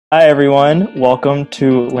Hi everyone, welcome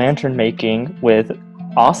to Lantern Making with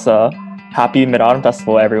AASA. Happy Mid-Autumn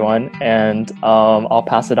Festival everyone, and I'll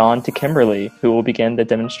pass it on to Kimberly, who will begin the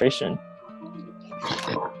demonstration.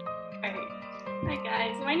 Alright. Hi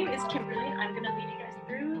guys, my name is Kimberly and I'm going to lead you guys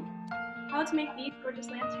through how to make these gorgeous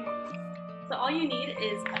lanterns. So all you need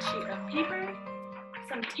is a sheet of paper,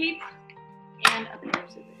 some tape, and a pair of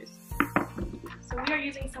scissors. So we are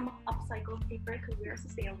using some upcycled paper because we are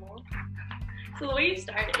sustainable. So the way you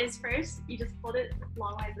start is first, you just fold it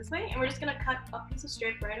longwise this way, and we're just going to cut a piece of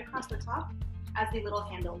strip right across the top as the little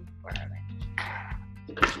handle for our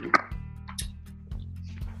lantern.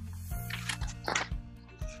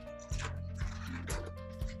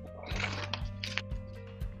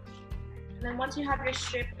 And then once you have your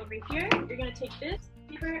strip over here, you're going to take this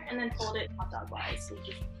paper and then fold it hot dog wise, so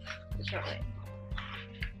just the short way.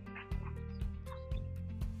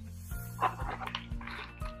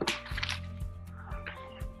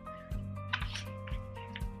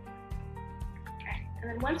 And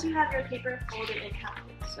then once you have your paper folded in half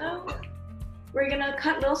like so, we're going to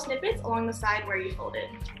cut little snippets along the side where you fold it.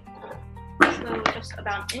 So just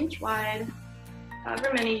about an inch wide, however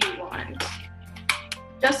many you want.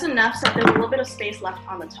 Just enough so there's a little bit of space left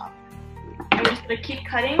on the top. And we're just going to keep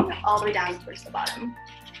cutting all the way down towards the bottom.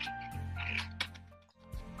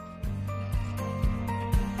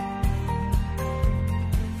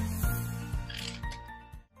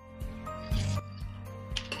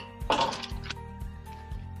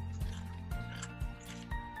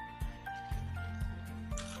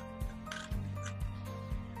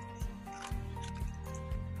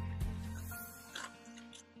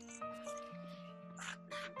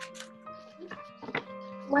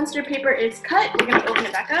 Once your paper is cut, you're going to open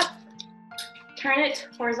it back up, turn it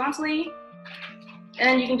horizontally, and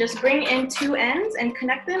then you can just bring in two ends and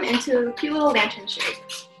connect them into a cute little lantern shape.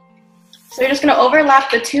 So you're just going to overlap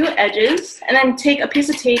the two edges and then take a piece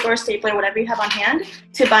of tape or a stapler, whatever you have on hand,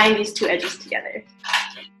 to bind these two edges together.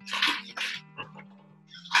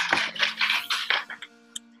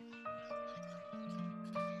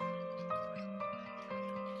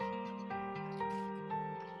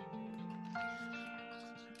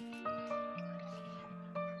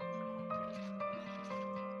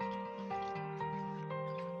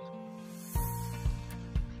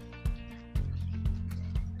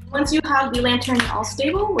 Once you have the lantern all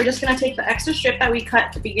stable, we're just going to take the extra strip that we cut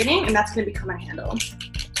at the beginning, and that's going to become our handle.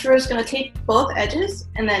 So we're just going to tape both edges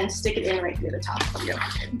and then stick it in right through the top of your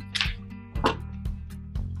lantern.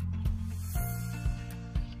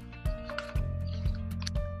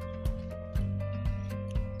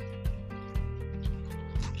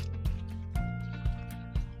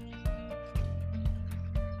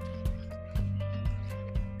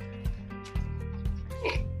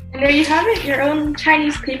 And there you have it, your own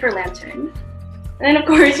Chinese paper lantern. And then of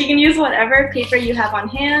course you can use whatever paper you have on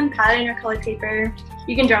hand, pattern or colored paper.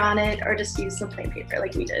 You can draw on it or just use some plain paper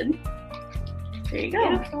like we did. There you go.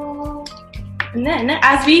 Beautiful. And then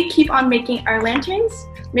as we keep on making our lanterns,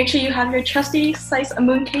 make sure you have your trusty slice of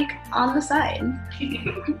mooncake on the side.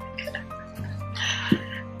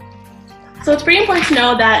 So it's pretty important to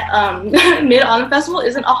know that Mid-Autumn Festival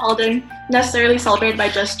isn't a holiday necessarily celebrated by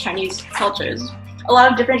just Chinese cultures. A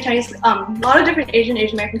lot of different Asian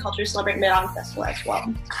American cultures celebrate Mid-Autumn Festival as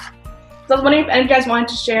well. So I was wondering if any of you guys wanted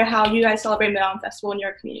to share how you guys celebrate Mid-Autumn Festival in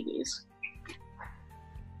your communities.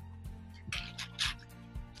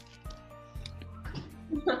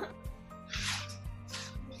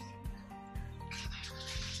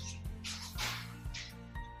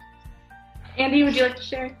 Andy, would you like to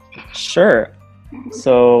share? Sure.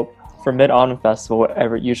 So for Mid-Autumn Festival,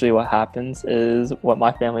 usually what happens is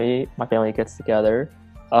my family gets together.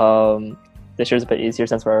 This year's a bit easier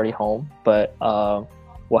since we're already home, but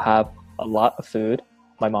we'll have a lot of food.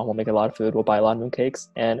 My mom will make a lot of food. We'll buy a lot of mooncakes,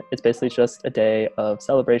 and it's basically just a day of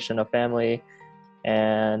celebration of family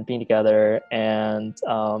and being together and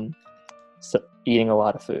eating a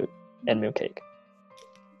lot of food and mooncake.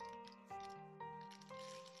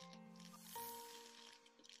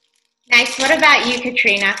 Nice. What about you,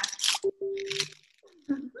 Katrina?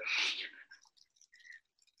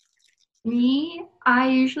 Me, I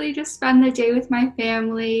usually just spend the day with my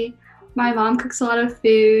family. My mom cooks a lot of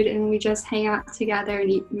food and we just hang out together and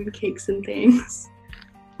eat mooncakes and things.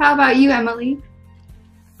 How about you, Emily?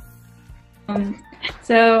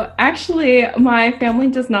 So actually my family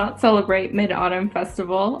does not celebrate Mid-Autumn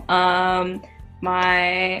Festival.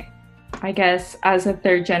 I guess as a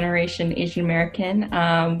third generation Asian American,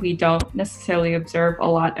 we don't necessarily observe a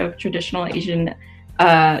lot of traditional Asian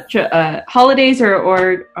holidays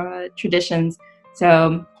or traditions.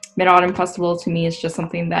 So Mid-Autumn Festival to me is just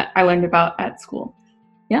something that I learned about at school.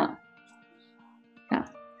 Yeah.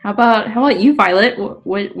 How about you, Violet?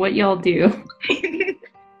 What y'all do?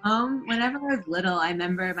 Whenever I was little, I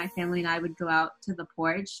remember my family and I would go out to the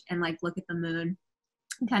porch and like look at the moon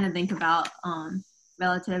and kind of think about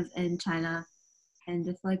relatives in China and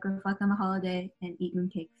just like reflect on the holiday and eat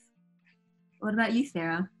mooncakes. What about you,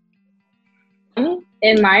 Sarah?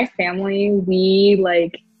 In my family, we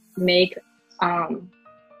like make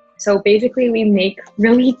so basically we make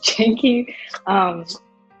really janky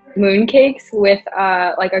mooncakes with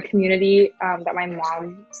like a community that my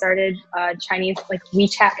mom started, Chinese like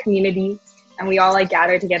WeChat community, and we all like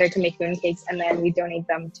gather together to make mooncakes, and then we donate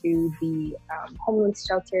them to the homeless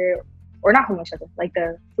shelter, or not homeless shelter, like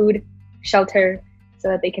the food shelter, so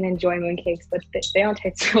that they can enjoy mooncakes. But they don't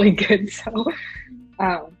taste really good, so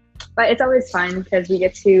but it's always fun because we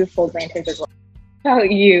get to fold lanterns as well. How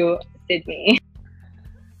about you, Sydney?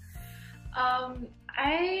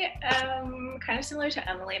 I am kind of similar to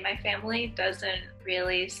Emily. My family doesn't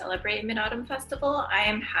really celebrate Mid-Autumn Festival. I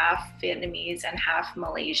am half Vietnamese and half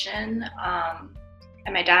Malaysian.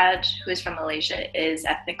 And my dad, who is from Malaysia, is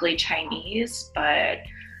ethnically Chinese, but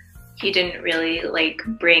he didn't really like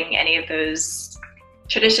bring any of those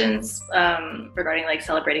traditions regarding like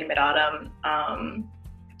celebrating Mid-Autumn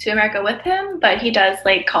to America with him. But he does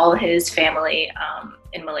like call his family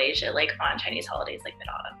in Malaysia like on Chinese holidays like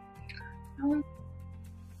Mid-Autumn.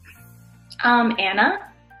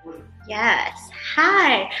 Anna? Yes.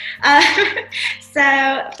 Hi.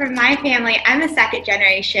 So for my family, I'm a second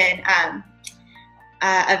generation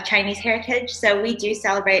of Chinese heritage. So we do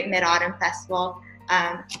celebrate Mid-Autumn Festival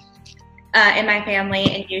in my family,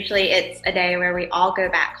 and usually it's a day where we all go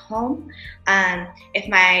back home. If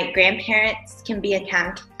my grandparents can be a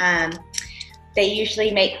temp, they usually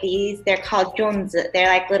make these. They're called zhongzi. They're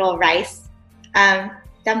like little rice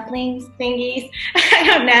dumplings thingies. I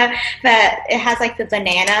don't know, but it has like the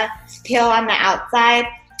banana peel on the outside,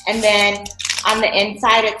 and then on the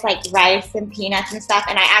inside it's like rice and peanuts and stuff.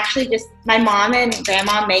 And I actually my mom and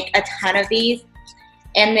grandma make a ton of these,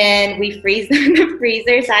 and then we freeze them in the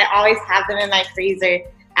freezer, so I always have them in my freezer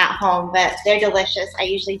at home, but they're delicious. I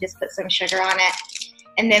usually just put some sugar on it.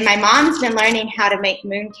 And then my mom's been learning how to make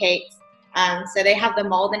mooncakes, so they have the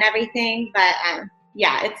mold and everything, but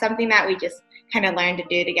yeah, it's something that we just kind of learn to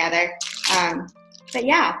do together. But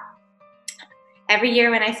yeah, every year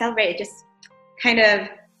when I celebrate, it just kind of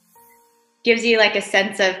gives you like a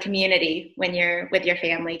sense of community when you're with your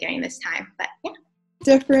family during this time. But yeah.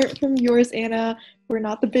 Different from yours, Anna. We're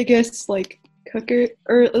not the biggest like cooker,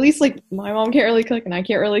 or at least like my mom can't really cook and I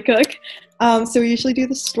can't really cook. So we usually do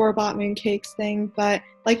the store-bought mooncakes thing, but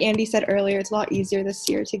like Andy said earlier, it's a lot easier this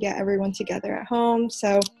year to get everyone together at home.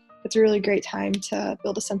 So it's a really great time to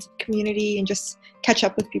build a sense of community and just catch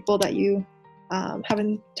up with people that you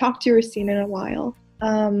haven't talked to or seen in a while.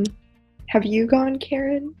 Have you gone,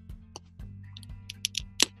 Karen?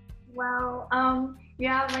 Well,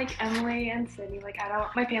 yeah, like Emily and Sydney, like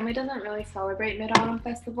my family doesn't really celebrate Mid-Autumn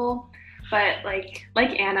Festival, but like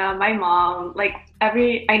Anna, my mom, like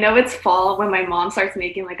I know it's fall when my mom starts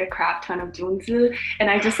making like a crap ton of zhongzi, and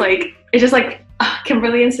I just like, it's just like,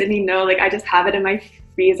 Kimberly and Sydney know, like I just have it in my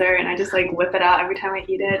freezer and I just like whip it out every time I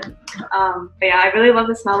eat it. But yeah, I really love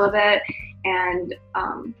the smell of it. And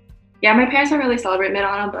yeah, my parents don't really celebrate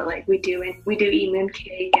Mid-Autumn, but like we do eat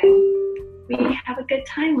mooncake and we have a good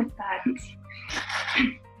time with that.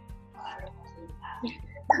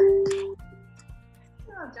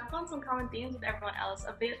 Jump on some common themes with everyone else.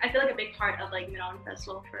 I feel like a big part of like Mid-Autumn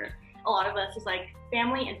Festival for a lot of us is like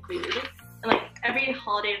family and food. And like every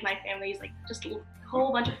holiday of my family is like just a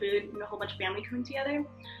whole bunch of food and a whole bunch of family coming together.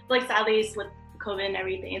 But like sadly, with COVID and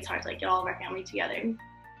everything, it's hard to like get all of our family together.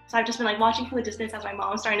 So I've just been like watching from the distance as my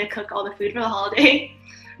mom's starting to cook all the food for the holiday.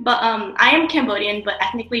 But I am Cambodian, but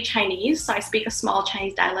ethnically Chinese, so I speak a small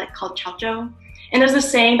Chinese dialect called Chao Chou. And there's this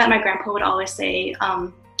saying that my grandpa would always say,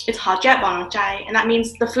 it's hajat banong chai, and that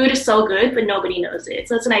means the food is so good, but nobody knows it.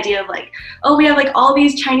 So it's an idea of like, oh, we have like all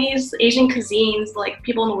these Chinese, Asian cuisines, but, like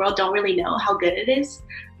people in the world don't really know how good it is.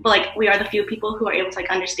 But like we are the few people who are able to like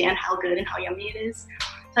understand how good and how yummy it is.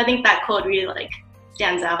 So I think that quote really like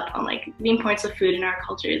stands out on like the importance of food in our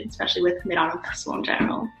culture, especially with Mid-Autumn Festival in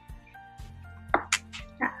general.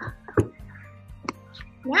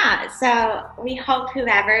 Yeah, so we hope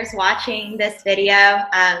whoever's watching this video,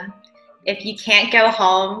 if you can't go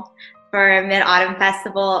home for a Mid-Autumn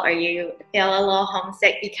Festival or you feel a little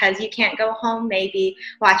homesick because you can't go home, maybe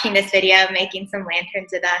watching this video, making some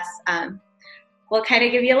lanterns with us, will kind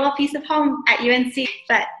of give you a little piece of home at UNC.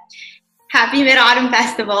 But happy Mid-Autumn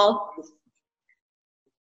Festival.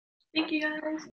 Thank you guys.